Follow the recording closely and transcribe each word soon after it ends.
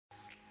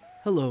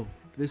Hello,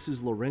 this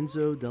is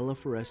Lorenzo Della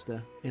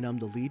Foresta, and I'm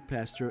the lead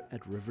pastor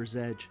at River's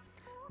Edge.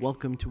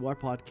 Welcome to our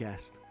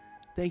podcast.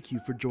 Thank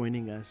you for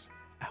joining us.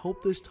 I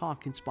hope this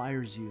talk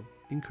inspires you,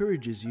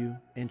 encourages you,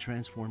 and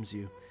transforms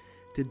you.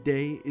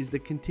 Today is the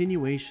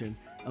continuation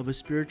of a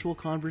spiritual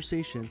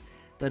conversation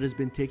that has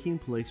been taking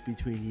place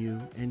between you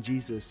and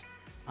Jesus.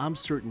 I'm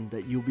certain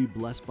that you'll be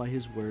blessed by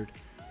His Word,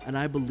 and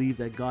I believe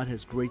that God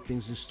has great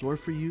things in store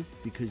for you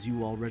because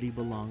you already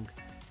belong.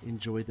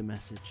 Enjoy the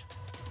message.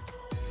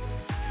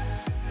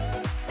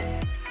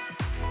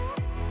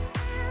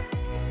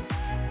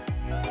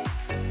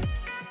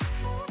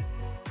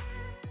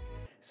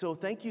 So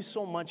thank you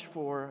so much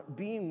for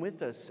being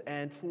with us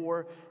and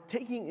for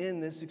taking in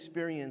this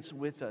experience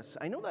with us.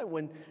 I know that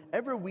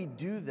whenever we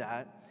do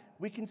that,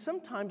 we can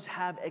sometimes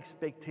have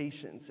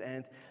expectations.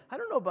 And I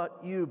don't know about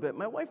you, but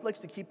my wife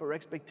likes to keep her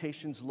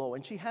expectations low,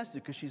 and she has to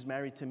because she's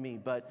married to me.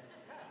 But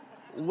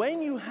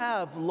when you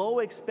have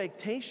low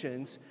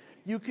expectations,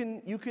 you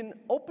can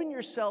open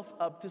yourself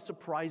up to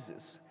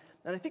surprises.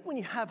 And I think when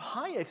you have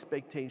high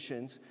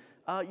expectations,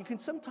 you can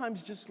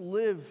sometimes just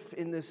live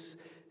in this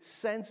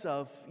sense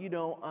of,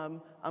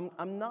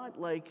 I'm not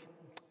like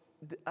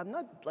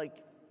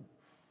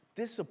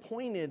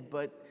disappointed,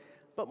 but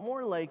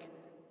more like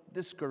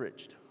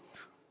discouraged.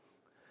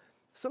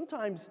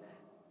 Sometimes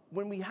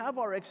when we have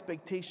our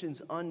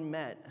expectations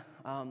unmet,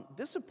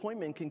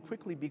 disappointment can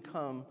quickly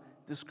become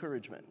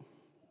discouragement.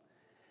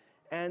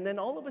 And then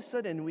all of a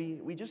sudden,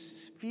 we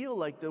just feel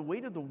like the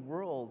weight of the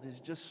world is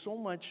just so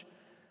much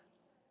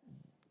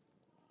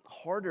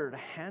harder to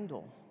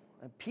handle.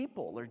 And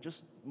people are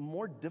just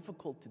more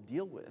difficult to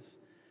deal with.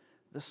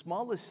 The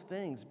smallest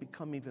things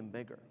become even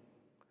bigger.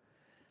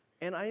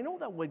 And I know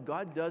that what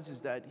God does is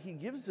that He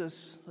gives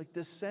us like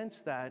this sense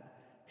that,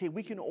 hey,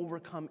 we can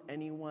overcome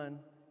anyone,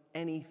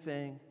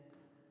 anything,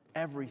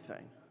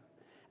 everything.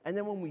 And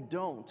then when we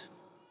don't,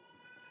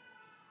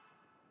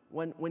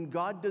 when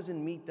God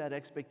doesn't meet that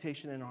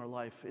expectation in our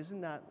life, isn't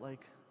that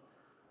like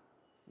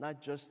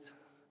not just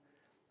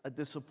a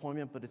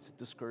disappointment, but it's a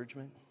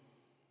discouragement?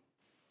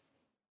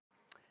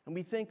 And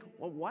we think,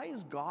 well, why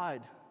is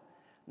God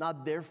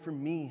not there for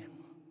me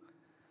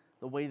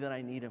the way that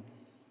I need Him?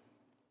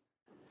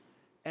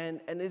 And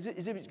is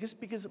it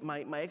just because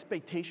my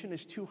expectation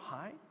is too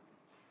high?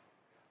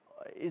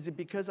 Is it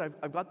because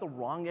I've got the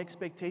wrong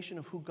expectation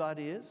of who God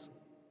is?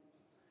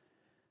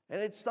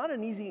 And it's not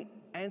an easy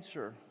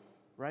answer,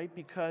 right?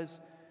 Because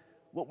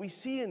what we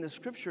see in the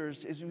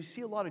Scriptures is we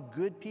see a lot of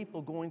good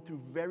people going through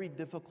very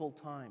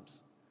difficult times.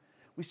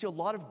 We see a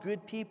lot of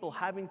good people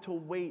having to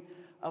wait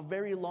a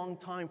very long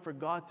time for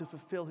God to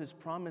fulfill His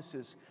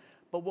promises.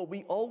 But what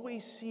we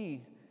always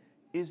see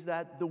is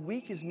that the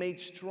weak is made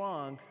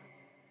strong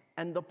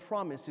and the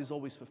promise is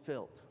always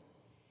fulfilled.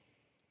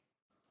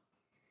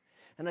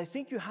 And I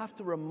think you have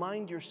to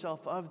remind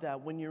yourself of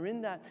that when you're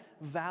in that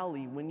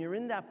valley, when you're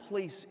in that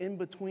place in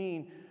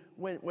between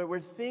where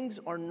things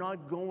are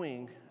not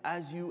going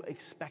as you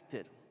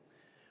expected,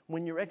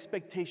 when your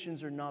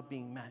expectations are not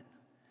being met.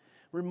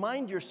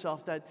 Remind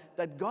yourself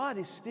that God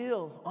is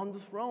still on the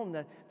throne,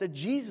 that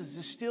Jesus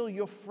is still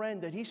your friend,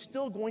 that He's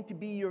still going to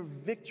be your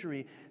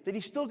victory, that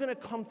He's still going to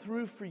come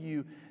through for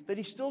you, that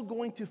He's still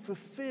going to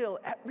fulfill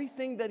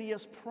everything that He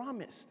has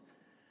promised.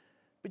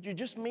 But you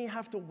just may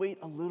have to wait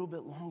a little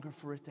bit longer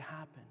for it to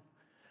happen.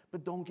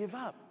 But don't give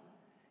up.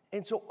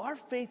 And so our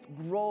faith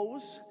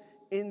grows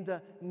in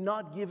the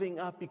not giving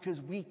up because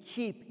we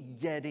keep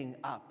getting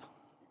up.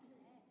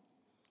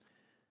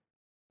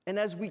 And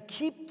as we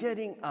keep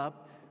getting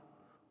up,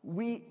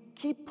 we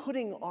keep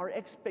putting our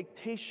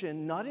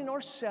expectation not in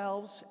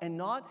ourselves and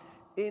not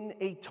in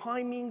a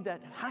timing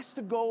that has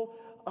to go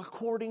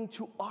according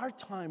to our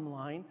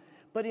timeline,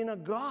 but in a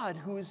God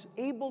who is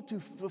able to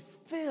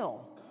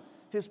fulfill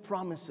His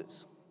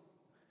promises.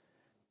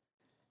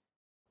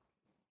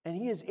 And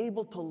He is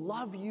able to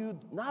love you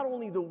not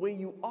only the way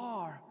you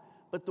are,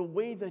 but the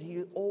way that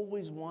He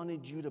always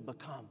wanted you to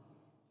become.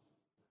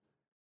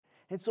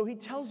 And so He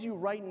tells you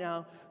right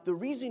now, the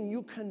reason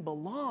you can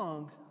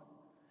belong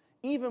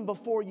even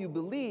before you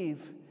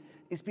believe,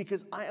 is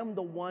because I am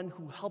the one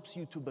who helps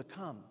you to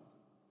become.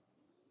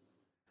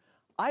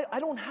 I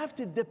don't have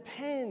to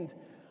depend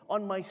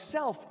on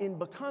myself in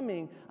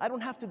becoming. I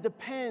don't have to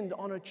depend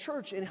on a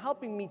church in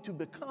helping me to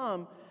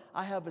become.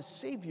 I have a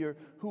Savior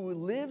who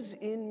lives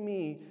in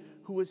me,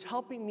 who is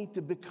helping me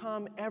to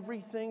become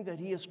everything that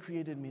He has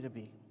created me to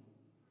be.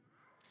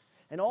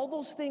 And all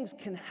those things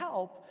can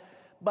help,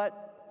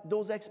 but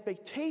those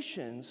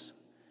expectations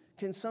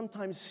can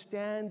sometimes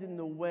stand in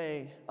the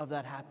way of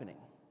that happening.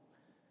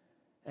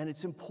 And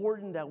it's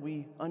important that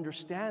we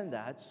understand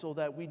that so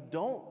that we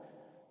don't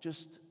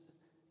just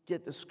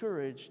get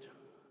discouraged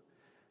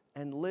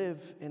and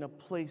live in a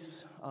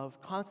place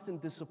of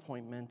constant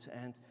disappointment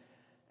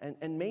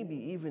and maybe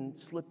even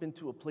slip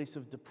into a place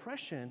of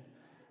depression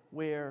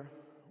where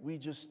we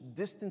just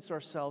distance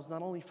ourselves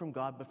not only from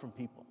God but from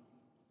people.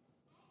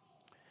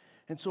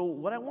 And so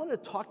what I want to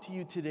talk to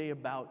you today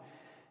about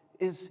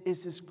is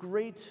this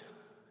great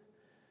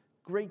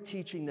great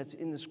teaching that's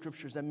in the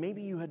scriptures that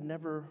maybe you had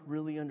never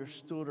really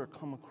understood or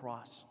come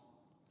across.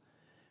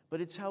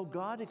 But it's how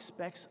God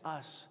expects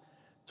us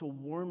to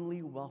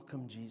warmly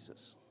welcome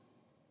Jesus.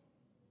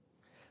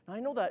 Now, I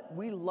know that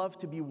we love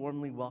to be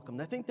warmly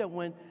welcomed. I think that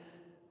when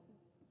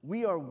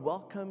we are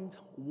welcomed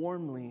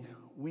warmly,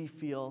 we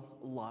feel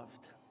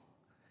loved.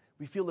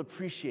 We feel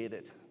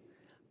appreciated,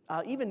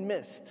 even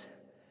missed.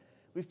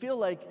 We feel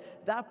like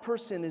that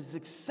person is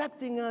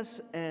accepting us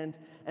and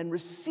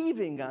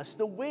receiving us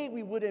the way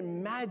we would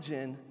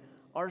imagine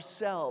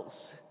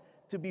ourselves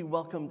to be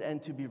welcomed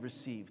and to be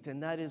received.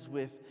 And that is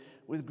with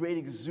great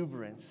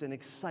exuberance and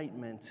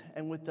excitement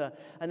and with an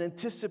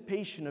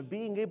anticipation of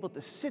being able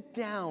to sit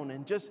down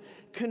and just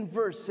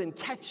converse and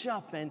catch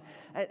up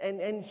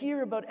and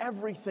hear about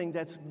everything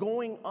that's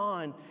going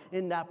on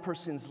in that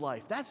person's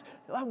life. That's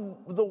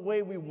the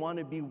way we want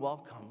to be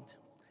welcomed.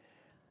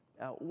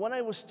 When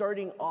I was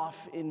starting off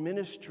in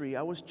ministry,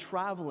 I was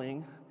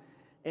traveling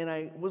and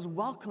I was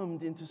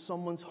welcomed into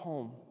someone's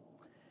home.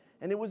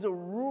 And it was a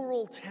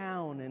rural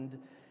town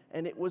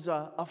and it was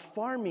a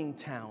farming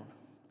town.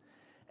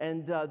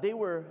 And they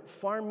were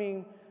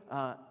farming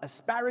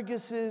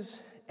asparaguses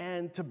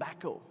and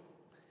tobacco.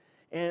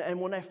 And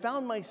when I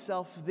found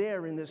myself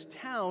there in this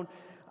town,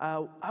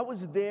 I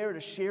was there to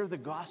share the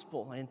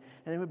gospel. And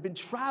I've been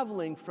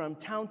traveling from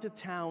town to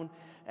town,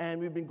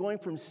 and we've been going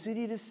from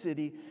city to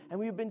city, and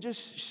we've been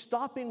just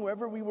stopping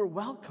wherever we were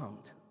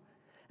welcomed.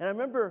 And I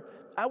remember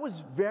I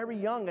was very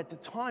young at the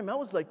time. I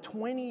was like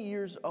 20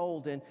 years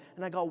old, and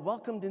I got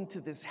welcomed into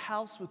this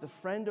house with a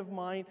friend of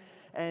mine.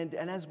 And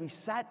as we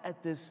sat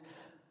at this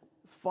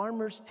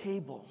farmer's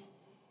table,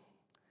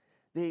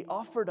 they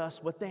offered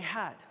us what they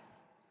had.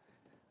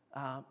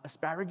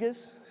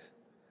 Asparagus,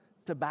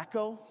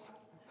 tobacco,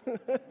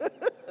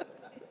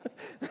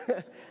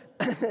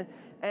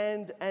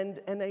 and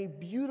a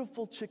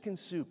beautiful chicken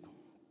soup.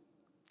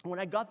 When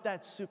I got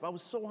that soup, I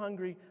was so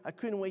hungry, I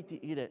couldn't wait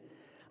to eat it.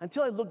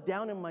 Until I looked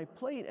down at my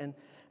plate,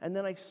 and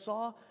then I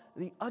saw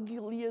the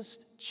ugliest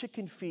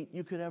chicken feet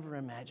you could ever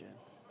imagine.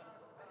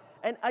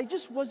 And I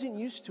just wasn't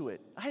used to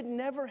it. I had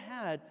never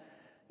had,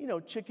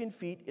 chicken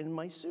feet in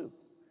my soup.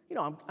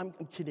 I'm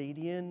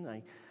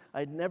Canadian.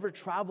 I'd never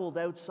traveled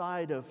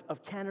outside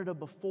of Canada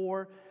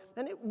before,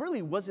 and it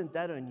really wasn't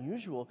that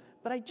unusual,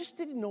 but I just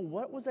didn't know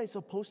what was I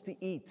supposed to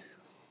eat.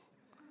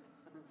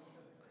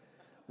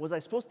 Was I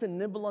supposed to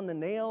nibble on the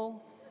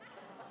nail?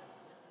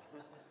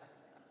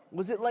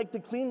 Was it like to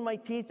clean my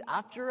teeth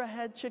after I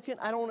had chicken?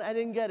 I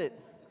didn't get it.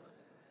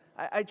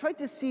 I tried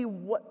to see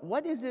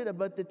what is it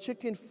about the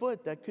chicken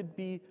foot that could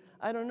be,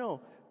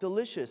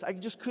 delicious. I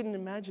just couldn't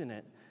imagine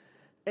it.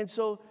 And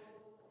so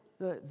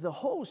the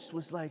host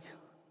was like,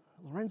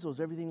 Lorenzo, is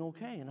everything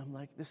okay? And I'm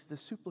like, the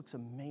soup looks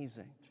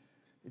amazing.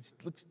 It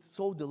looks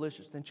so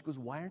delicious. Then she goes,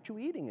 why aren't you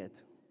eating it?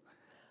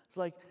 It's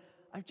like,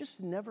 I've just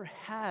never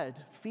had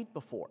feet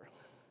before.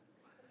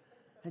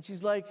 And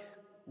she's like,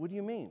 what do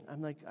you mean?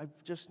 I'm like,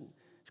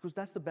 she goes,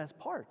 that's the best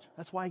part.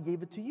 That's why I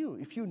gave it to you.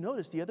 If you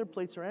notice, the other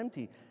plates are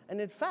empty. And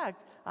in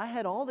fact, I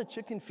had all the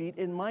chicken feet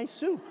in my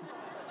soup.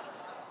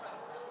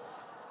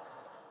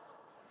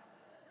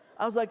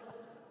 I was like,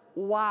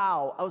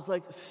 wow. I was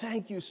like,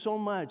 thank you so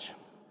much.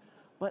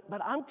 But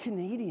I'm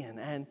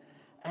Canadian,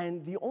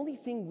 and the only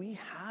thing we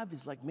have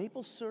is like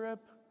maple syrup,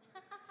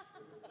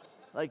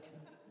 like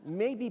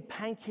maybe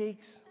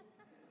pancakes.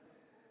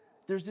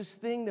 There's this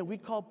thing that we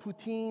call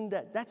poutine,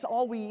 that's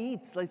all we eat.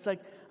 It's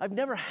like, I've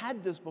never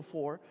had this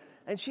before.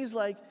 And she's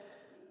like,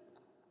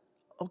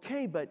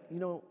 okay, but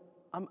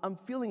I'm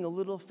feeling a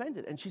little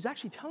offended. And she's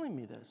actually telling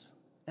me this.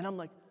 And I'm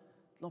like,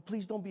 no,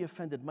 please don't be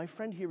offended. My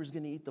friend here is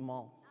going to eat them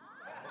all.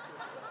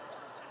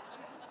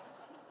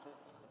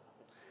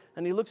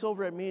 And he looks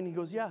over at me and he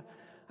goes, yeah,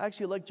 I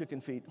actually like chicken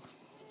feet.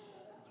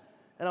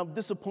 And I'm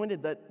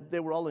disappointed that they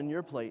were all in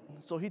your plate.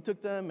 So he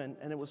took them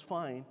and it was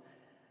fine.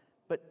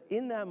 But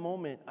in that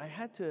moment, I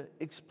had to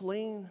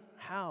explain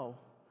how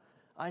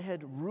I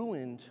had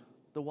ruined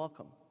the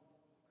welcome.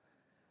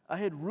 I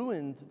had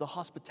ruined the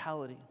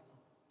hospitality.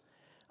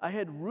 I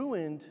had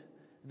ruined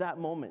that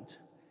moment.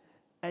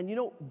 And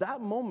in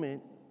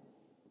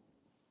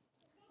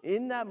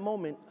that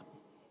moment,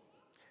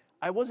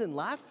 I wasn't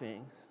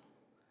laughing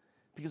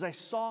because I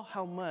saw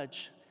how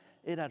much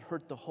it had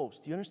hurt the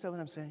host. Do you understand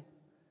what I'm saying?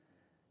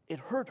 It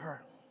hurt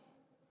her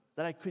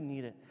that I couldn't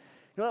eat it.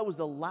 That was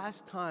the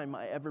last time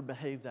I ever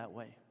behaved that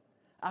way.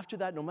 After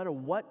that, no matter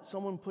what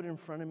someone put in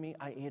front of me,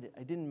 I ate it.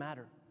 It didn't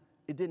matter.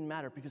 It didn't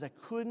matter because I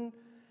couldn't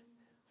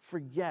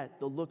forget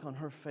the look on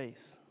her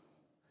face.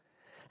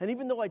 And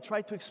even though I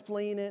tried to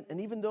explain it, and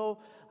even though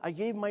I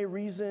gave my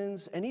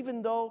reasons, and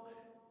even though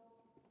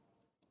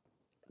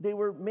they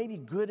were maybe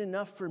good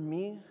enough for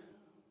me,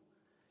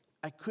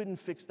 I couldn't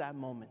fix that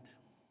moment.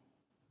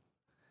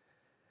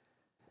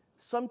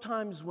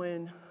 Sometimes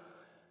when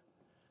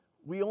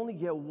we only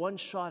get one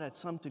shot at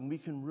something, we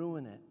can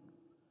ruin it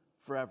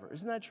forever.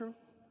 Isn't that true?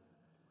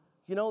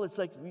 It's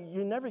like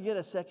you never get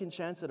a second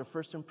chance at a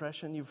first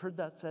impression. You've heard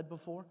that said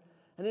before.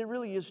 And it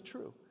really is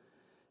true.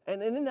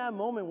 And in that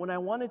moment, when I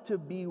wanted to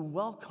be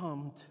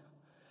welcomed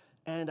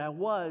And I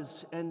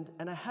was, and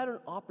I had an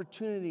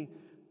opportunity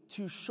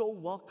to show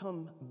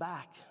welcome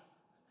back.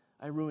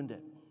 I ruined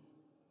it.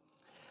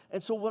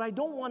 And so what I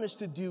don't want us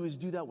to do is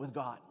do that with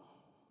God.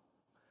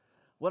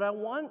 What I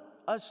want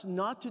us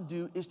not to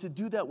do is to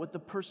do that with the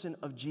person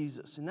of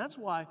Jesus. And that's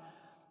why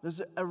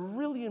there's a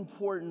really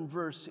important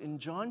verse in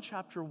John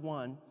chapter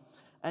 1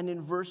 and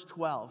in verse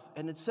 12.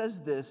 And it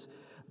says this,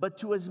 "But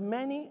to as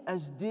many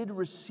as did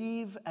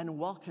receive and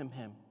welcome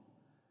him,"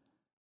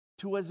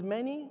 to as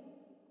many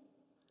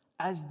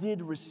as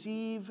did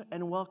receive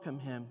and welcome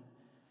him,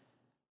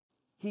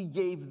 he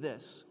gave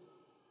this.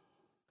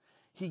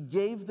 He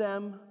gave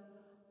them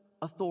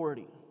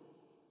authority,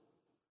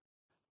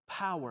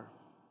 power,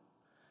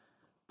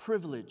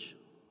 privilege,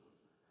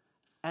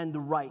 and the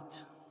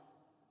right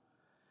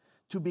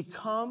to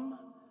become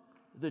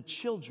the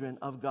children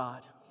of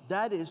God.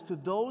 That is, to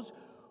those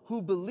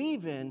who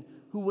believe in,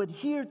 who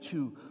adhere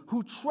to,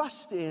 who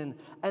trust in,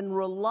 and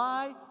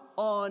rely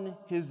on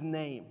his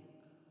name.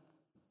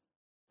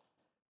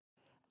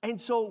 And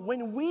so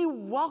when we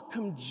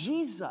welcome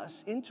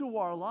Jesus into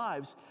our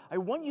lives, I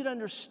want you to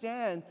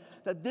understand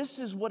that this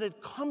is what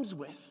it comes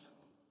with.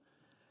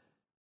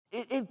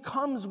 It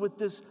comes with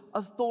this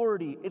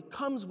authority. It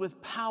comes with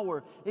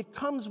power. It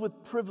comes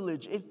with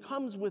privilege. It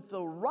comes with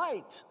the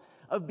right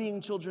of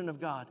being children of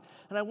God.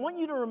 And I want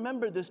you to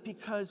remember this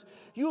because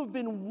you have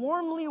been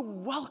warmly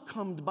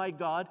welcomed by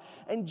God,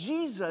 and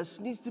Jesus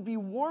needs to be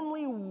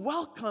warmly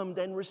welcomed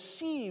and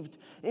received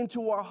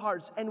into our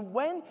hearts. And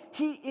when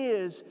he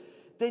is,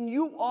 then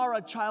you are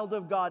a child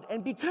of God.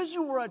 And because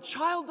you were a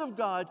child of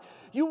God,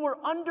 you were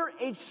under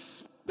a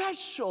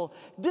special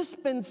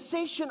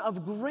dispensation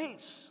of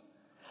grace,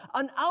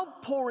 an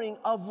outpouring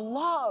of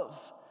love,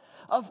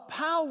 of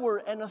power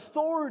and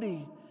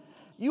authority.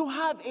 You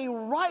have a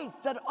right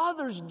that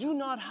others do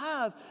not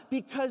have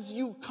because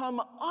you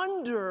come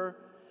under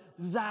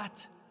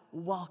that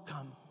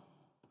welcome.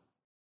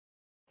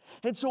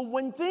 And so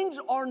when things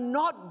are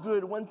not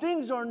good, when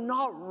things are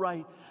not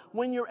right,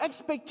 when your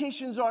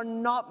expectations are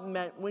not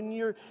met, when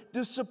your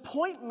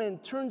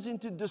disappointment turns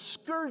into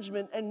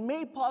discouragement and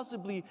may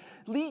possibly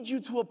lead you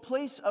to a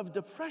place of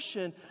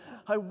depression,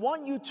 I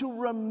want you to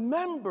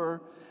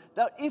remember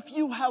that if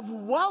you have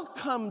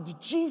welcomed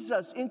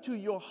Jesus into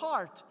your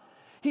heart,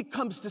 he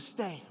comes to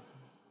stay.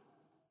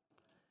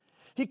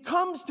 He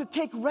comes to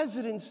take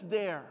residence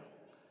there.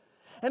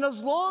 And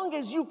as long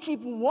as you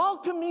keep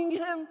welcoming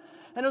him,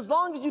 and as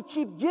long as you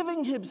keep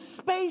giving him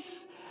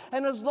space,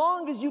 and as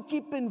long as you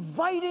keep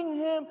inviting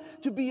him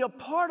to be a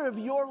part of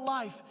your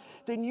life,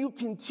 then you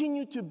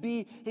continue to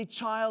be a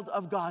child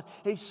of God,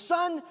 a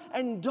son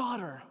and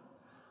daughter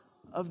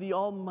of the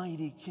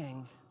Almighty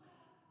King.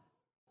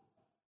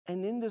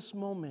 And in this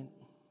moment,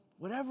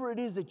 whatever it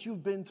is that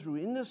you've been through,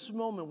 in this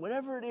moment,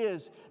 whatever it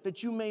is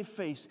that you may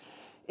face,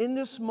 in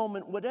this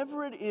moment,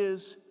 whatever it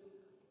is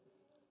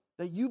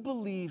that you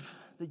believe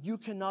that you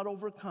cannot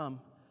overcome,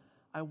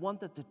 I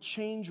want that to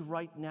change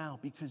right now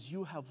because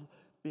you have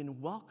been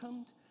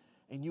welcomed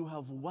and you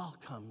have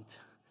welcomed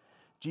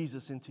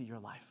Jesus into your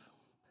life.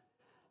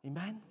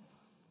 Amen?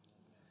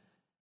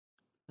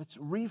 Let's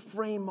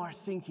reframe our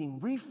thinking,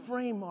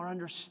 reframe our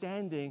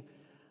understanding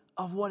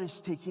of what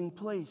is taking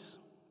place.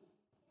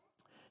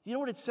 You know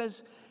what it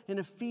says in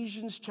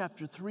Ephesians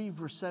chapter 3,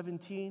 verse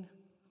 17?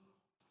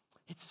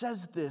 It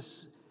says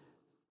this,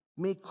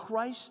 "May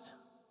Christ,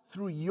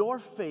 through your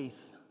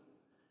faith,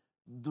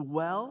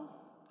 dwell,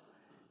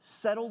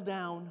 settle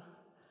down,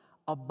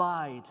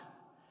 abide,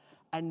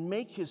 and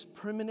make his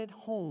permanent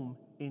home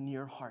in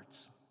your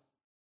hearts.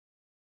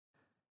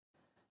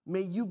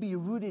 May you be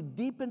rooted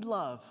deep in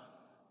love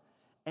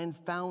and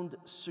found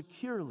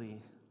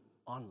securely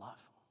on love."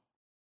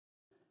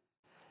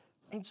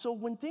 And so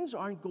when things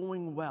aren't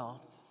going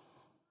well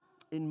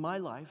in my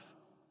life,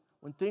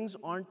 when things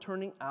aren't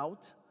turning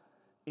out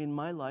in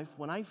my life,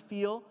 when I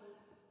feel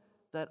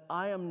that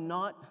I am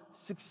not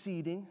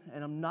succeeding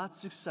and I'm not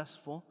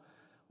successful,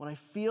 when I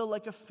feel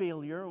like a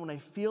failure, when I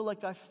feel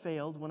like I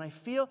failed, when I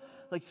feel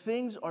like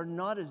things are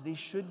not as they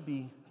should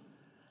be,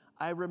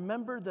 I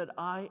remember that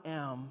I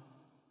am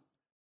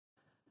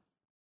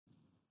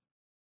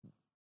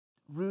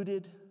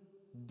rooted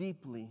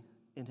deeply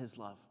in his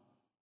love.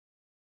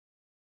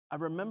 I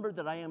remember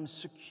that I am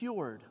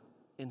secured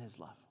in his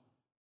love.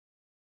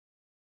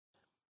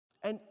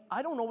 And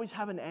I don't always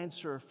have an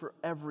answer for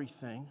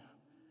everything,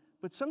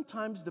 but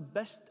sometimes the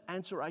best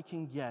answer I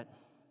can get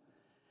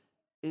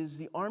is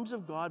the arms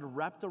of God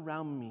wrapped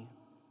around me,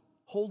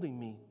 holding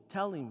me,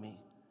 telling me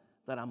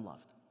that I'm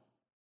loved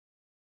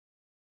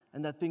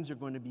and that things are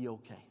going to be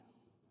okay.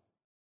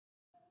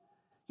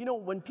 You know,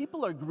 when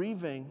people are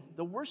grieving,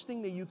 the worst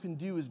thing that you can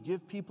do is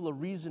give people a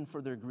reason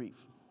for their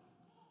grief.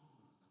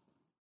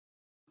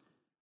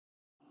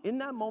 In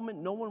that moment,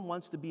 no one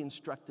wants to be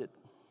instructed.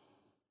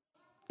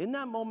 In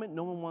that moment,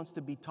 no one wants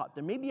to be taught.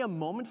 There may be a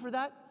moment for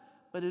that,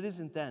 but it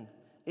isn't then.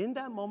 In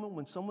that moment,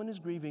 when someone is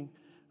grieving,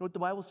 you know what the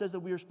Bible says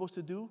that we are supposed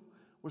to do?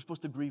 We're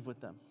supposed to grieve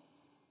with them.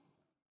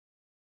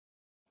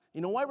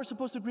 You know why we're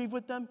supposed to grieve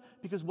with them?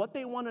 Because what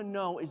they want to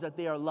know is that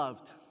they are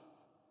loved.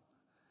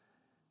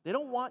 They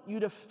don't want you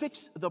to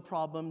fix the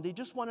problem. They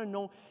just want to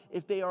know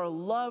if they are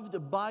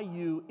loved by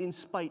you in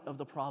spite of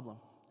the problem.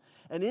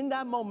 And in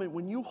that moment,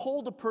 when you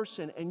hold a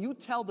person and you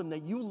tell them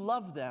that you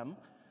love them,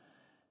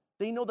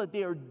 they know that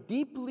they are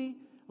deeply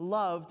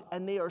loved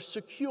and they are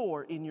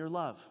secure in your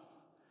love.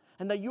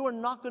 And that you are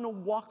not going to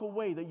walk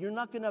away, that you're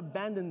not going to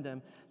abandon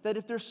them, that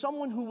if there's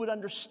someone who would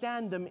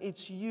understand them,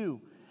 it's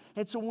you.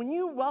 And so when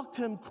you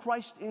welcome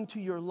Christ into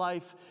your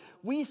life,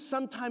 we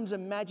sometimes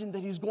imagine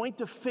that He's going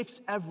to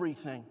fix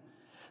everything.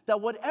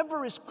 That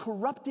whatever is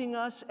corrupting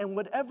us and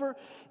whatever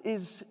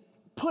is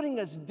putting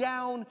us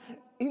down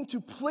into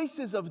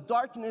places of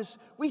darkness,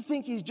 we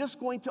think He's just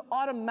going to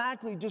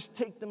automatically just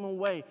take them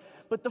away.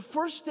 But the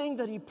first thing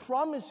that He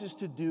promises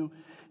to do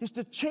is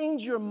to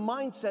change your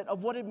mindset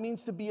of what it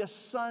means to be a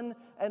son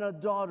and a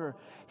daughter.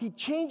 He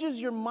changes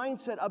your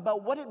mindset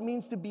about what it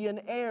means to be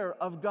an heir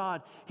of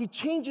God. He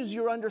changes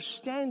your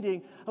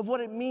understanding of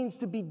what it means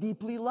to be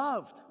deeply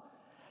loved.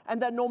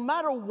 And that no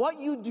matter what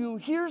you do,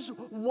 here's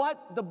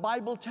what the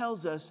Bible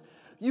tells us: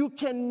 you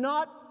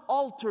cannot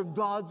alter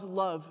God's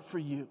love for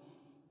you.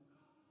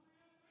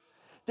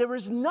 There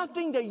is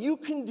nothing that you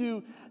can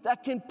do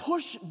that can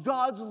push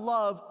God's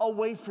love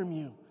away from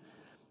you.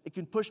 It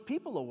can push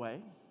people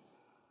away,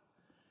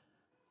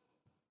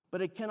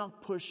 but it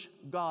cannot push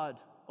God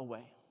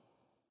away.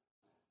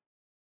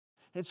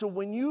 And so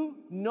when you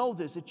know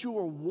this, that you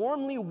are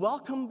warmly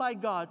welcomed by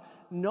God,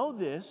 know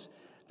this,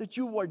 that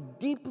you are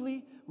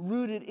deeply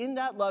rooted in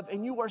that love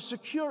and you are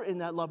secure in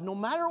that love. No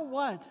matter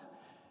what,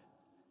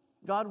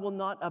 God will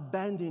not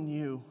abandon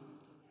you.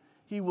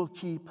 He will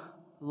keep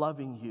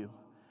loving you.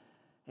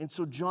 And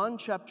so John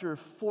chapter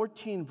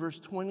 14, verse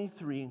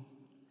 23,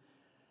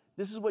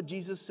 this is what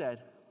Jesus said.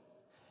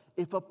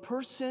 If a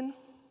person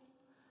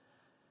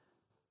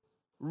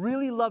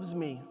really loves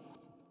me,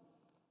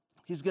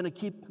 he's going to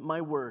keep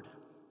my word.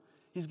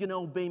 He's going to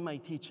obey my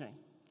teaching.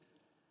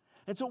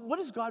 And so what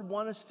does God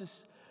wants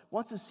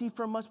to see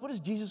from us? What does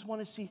Jesus want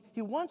to see?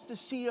 He wants to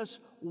see us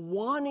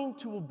wanting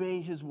to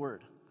obey His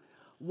word,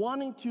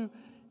 wanting to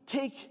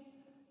take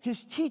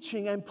His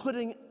teaching and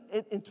putting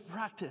it into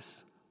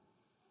practice.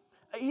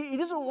 He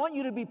doesn't want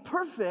you to be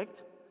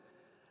perfect,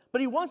 but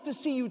He wants to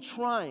see you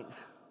trying.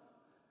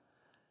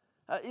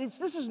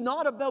 This is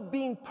not about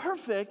being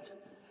perfect,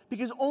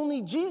 because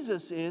only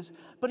Jesus is,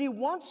 but He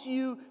wants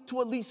you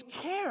to at least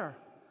care.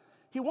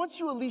 He wants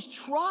you to at least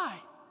try.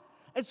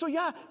 And so,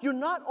 yeah, you're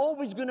not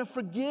always going to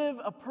forgive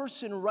a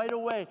person right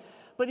away.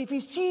 But if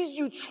He sees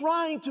you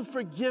trying to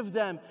forgive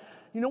them,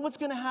 you know what's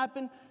going to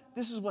happen?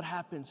 This is what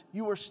happens.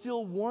 You are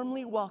still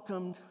warmly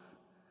welcomed,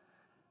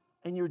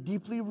 and you're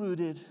deeply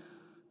rooted,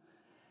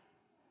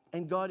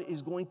 and God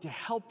is going to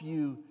help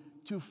you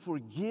to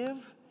forgive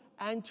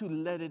and to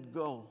let it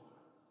go.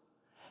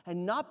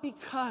 And not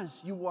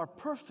because you are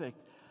perfect,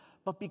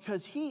 but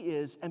because He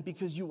is, and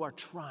because you are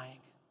trying.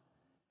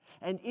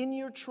 And in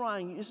your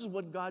trying, this is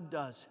what God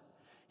does.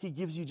 He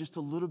gives you just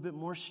a little bit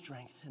more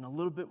strength and a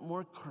little bit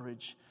more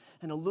courage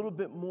and a little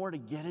bit more to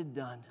get it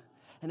done.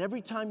 And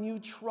every time you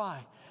try,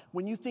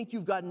 when you think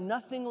you've got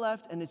nothing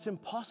left and it's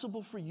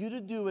impossible for you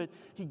to do it,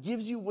 He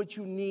gives you what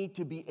you need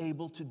to be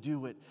able to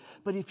do it.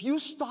 But if you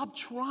stop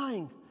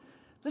trying,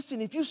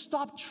 listen, if you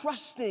stop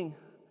trusting,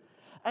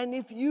 and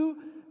if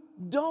you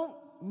don't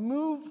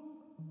move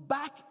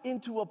back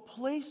into a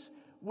place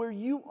where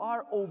you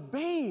are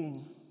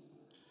obeying,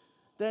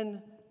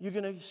 then you're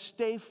going to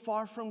stay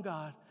far from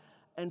God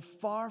and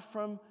far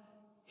from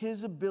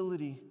His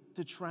ability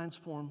to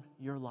transform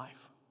your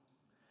life.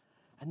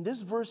 And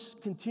this verse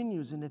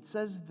continues, and it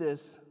says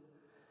this: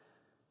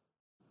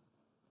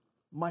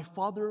 my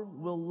Father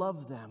will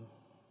love them,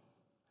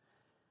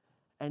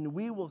 and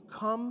we will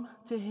come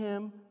to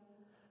Him,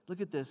 look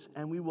at this,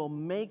 and we will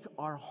make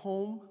our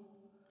home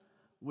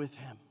with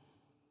Him.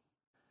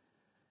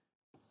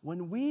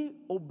 When we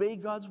obey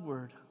God's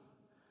word,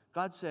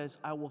 God says,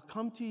 I will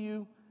come to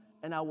you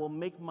and I will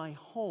make my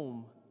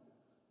home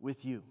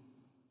with you.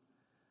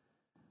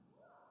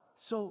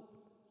 So,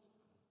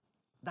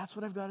 that's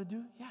what I've got to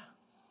do? Yeah.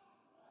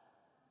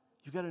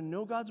 You got to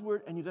know God's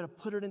word and you got to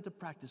put it into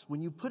practice.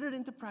 When you put it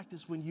into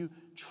practice, when you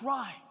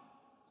try,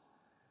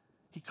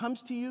 He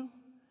comes to you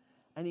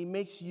and He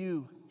makes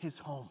you His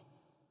home.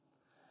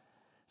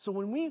 So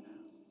when we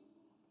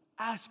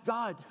ask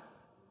God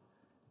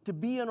to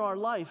be in our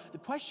life, the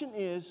question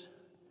is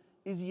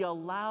He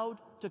allowed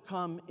to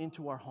come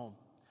into our home?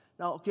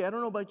 Now, okay, I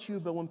don't know about you,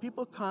 but when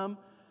people come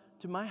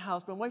to my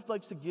house, my wife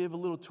likes to give a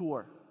little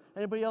tour.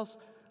 Anybody else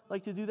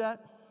like to do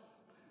that?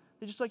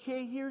 They're just like,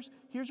 hey,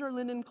 here's our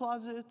linen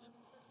closet.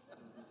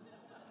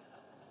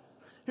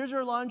 Here's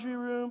our laundry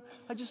room.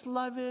 I just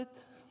love it.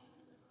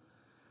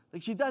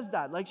 Like, she does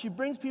that. Like, she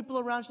brings people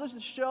around. She likes to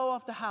show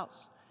off the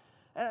house.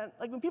 And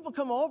like, when people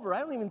come over, I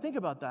don't even think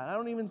about that. I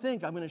don't even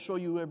think I'm going to show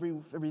you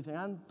everything.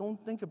 I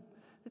don't think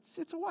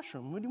it's a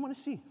washroom. What do you want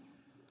to see?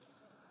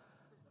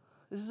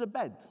 This is a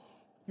bed.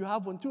 You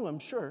have one too, I'm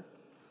sure.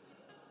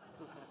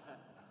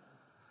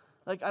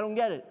 Like, I don't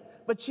get it.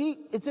 But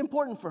it's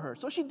important for her,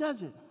 so she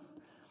does it.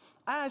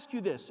 I ask you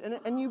this,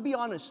 and you be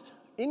honest.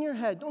 In your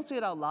head, don't say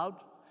it out loud.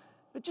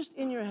 but just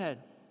in your head,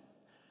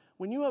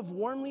 when you have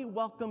warmly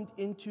welcomed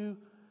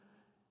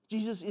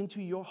Jesus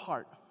into your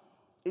heart,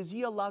 is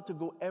he allowed to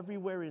go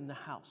everywhere in the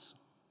house?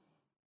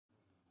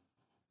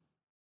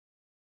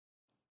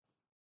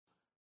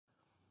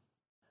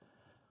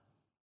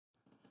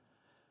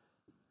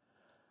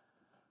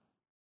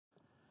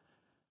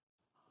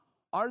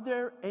 Are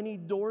there any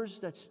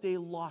doors that stay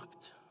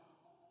locked?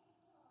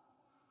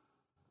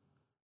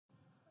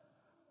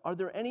 Are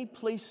there any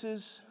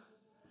places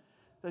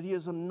that he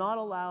is not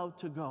allowed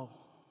to go?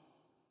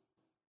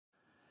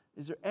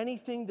 Is there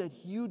anything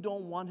that you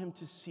don't want him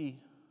to see?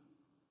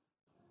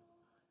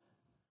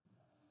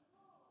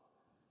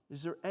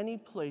 Is there any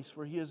place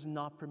where he is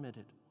not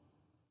permitted?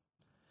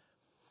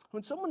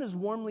 When someone is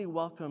warmly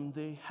welcomed,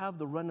 they have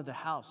the run of the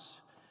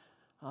house.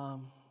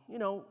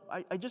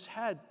 I just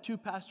had 2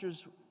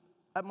 pastors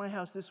at my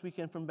house this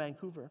weekend from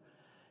Vancouver,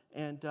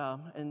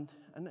 and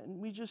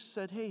we just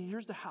said, hey,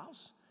 here's the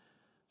house.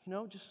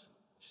 Just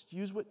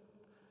use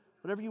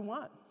whatever you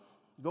want.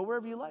 Go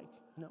wherever you like.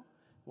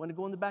 Want to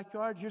go in the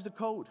backyard? Here's the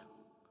code.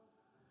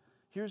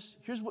 Here's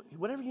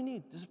whatever you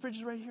need. This fridge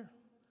is right here.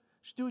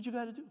 Just do what you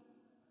got to do.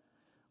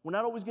 We're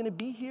not always going to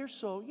be here,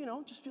 so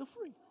just feel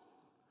free.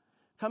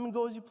 Come and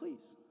go as you please.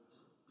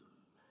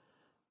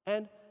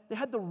 And they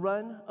had the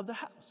run of the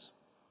house.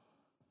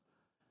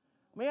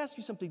 Let me ask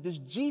you something. Does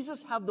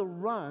Jesus have the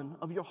run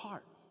of your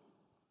heart?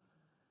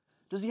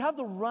 Does he have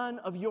the run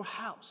of your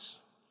house?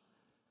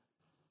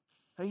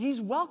 He's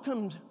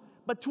welcomed,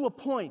 but to a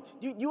point.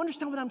 You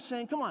understand what I'm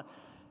saying? Come on.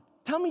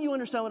 Tell me you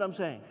understand what I'm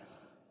saying.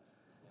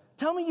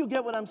 Tell me you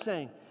get what I'm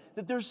saying.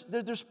 That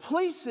there's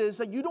places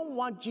that you don't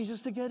want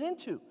Jesus to get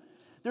into.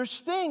 There's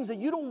things that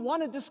you don't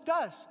want to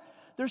discuss.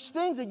 There's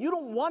things that you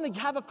don't want to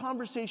have a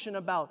conversation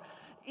about.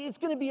 It's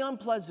going to be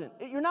unpleasant.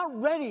 You're not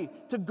ready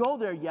to go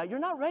there yet. You're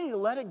not ready to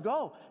let it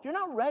go. You're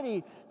not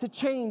ready to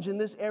change in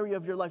this area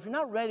of your life. You're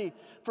not ready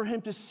for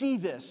him to see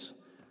this.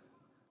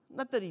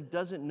 Not that he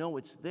doesn't know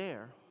it's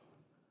there.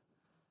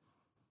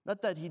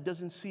 Not that he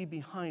doesn't see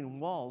behind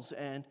walls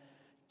and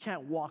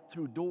can't walk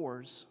through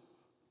doors,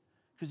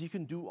 because he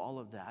can do all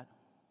of that.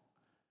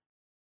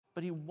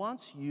 But he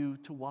wants you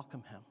to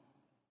welcome him.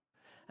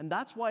 And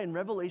that's why in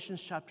Revelation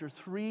chapter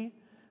 3,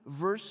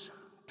 verse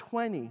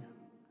 20,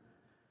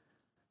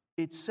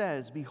 it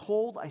says,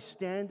 behold, I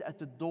stand at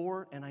the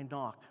door and I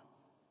knock.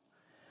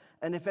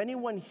 And if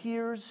anyone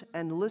hears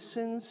and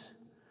listens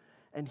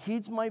and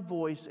heeds my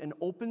voice and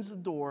opens the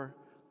door,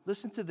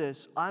 listen to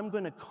this, I'm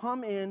going to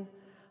come in,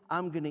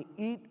 I'm going to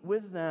eat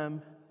with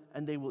them,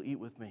 and they will eat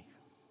with me.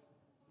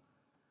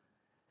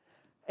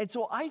 And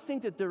so I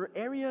think that there are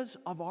areas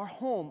of our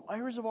home,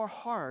 areas of our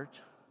heart,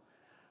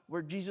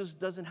 where Jesus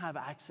doesn't have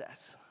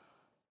access.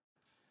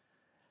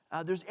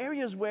 There's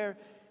areas where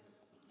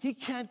he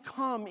can't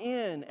come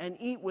in and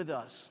eat with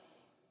us.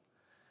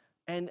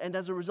 And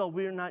as a result,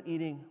 we're not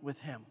eating with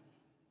him.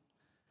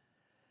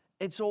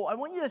 And so I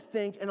want you to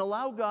think and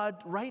allow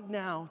God right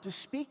now to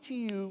speak to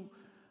you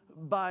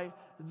by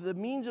the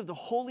means of the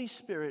Holy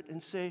Spirit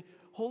and say,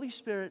 Holy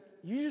Spirit,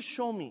 you just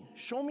show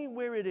me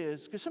where it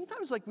is. Because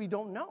sometimes we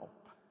don't know.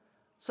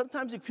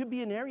 Sometimes it could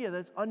be an area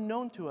that's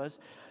unknown to us.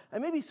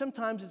 And maybe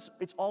sometimes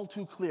it's all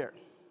too clear.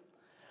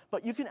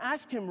 But you can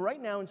ask him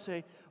right now and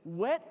say,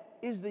 what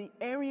is the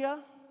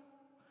area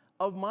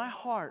of my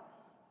heart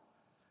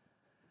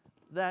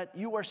that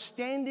you are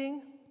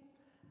standing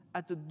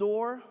at the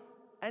door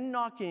and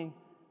knocking,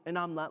 and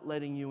I'm not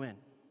letting you in?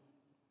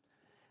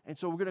 And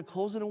so we're going to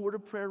close in a word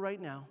of prayer right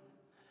now.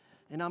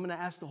 And I'm going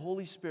to ask the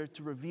Holy Spirit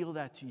to reveal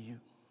that to you,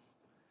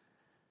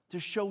 to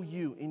show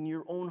you in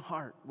your own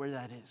heart where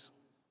that is.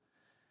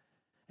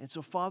 And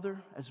so,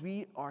 Father, as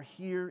we are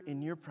here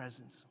in your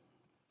presence,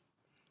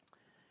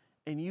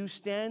 and you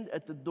stand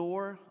at the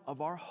door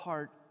of our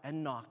heart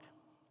and knock,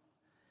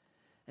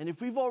 and if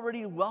we've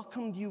already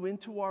welcomed you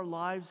into our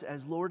lives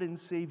as Lord and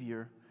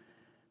Savior,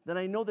 then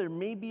I know there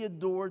may be a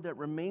door that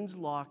remains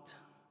locked,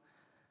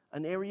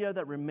 an area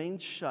that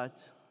remains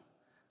shut,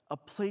 a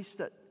place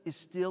that is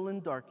still in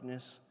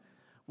darkness,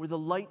 where the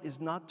light is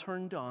not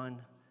turned on,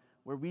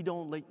 where we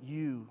don't let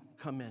you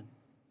come in.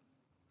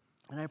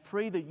 And I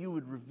pray that you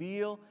would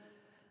reveal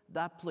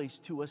that place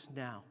to us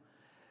now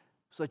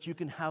so that you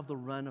can have the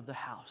run of the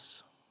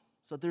house.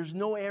 So that there's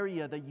no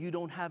area that you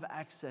don't have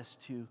access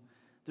to.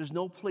 There's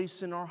no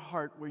place in our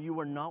heart where you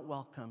are not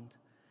welcomed.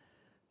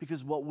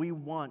 Because what we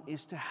want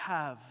is to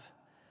have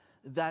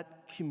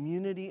that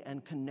community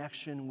and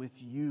connection with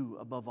you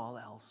above all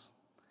else.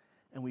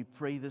 And we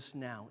pray this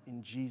now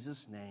in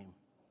Jesus' name.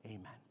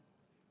 Amen.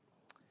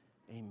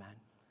 Amen.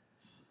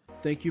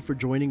 Thank you for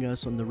joining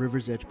us on the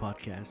River's Edge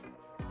podcast.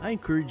 I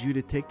encourage you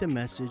to take the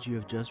message you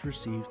have just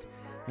received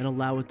and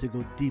allow it to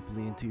go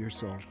deeply into your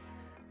soul.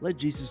 Let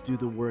Jesus do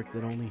the work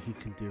that only he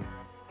can do.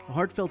 A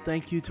heartfelt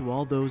thank you to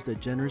all those that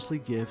generously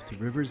give to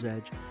River's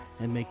Edge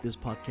and make this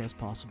podcast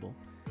possible.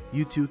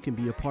 You too can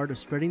be a part of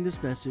spreading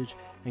this message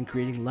and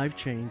creating life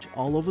change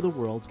all over the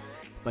world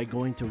by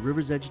going to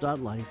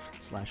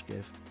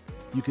riversedge.life/give.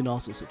 You can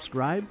also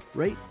subscribe,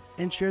 rate,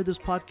 and share this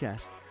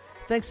podcast.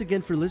 Thanks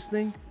again for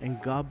listening,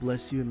 and God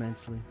bless you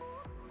immensely.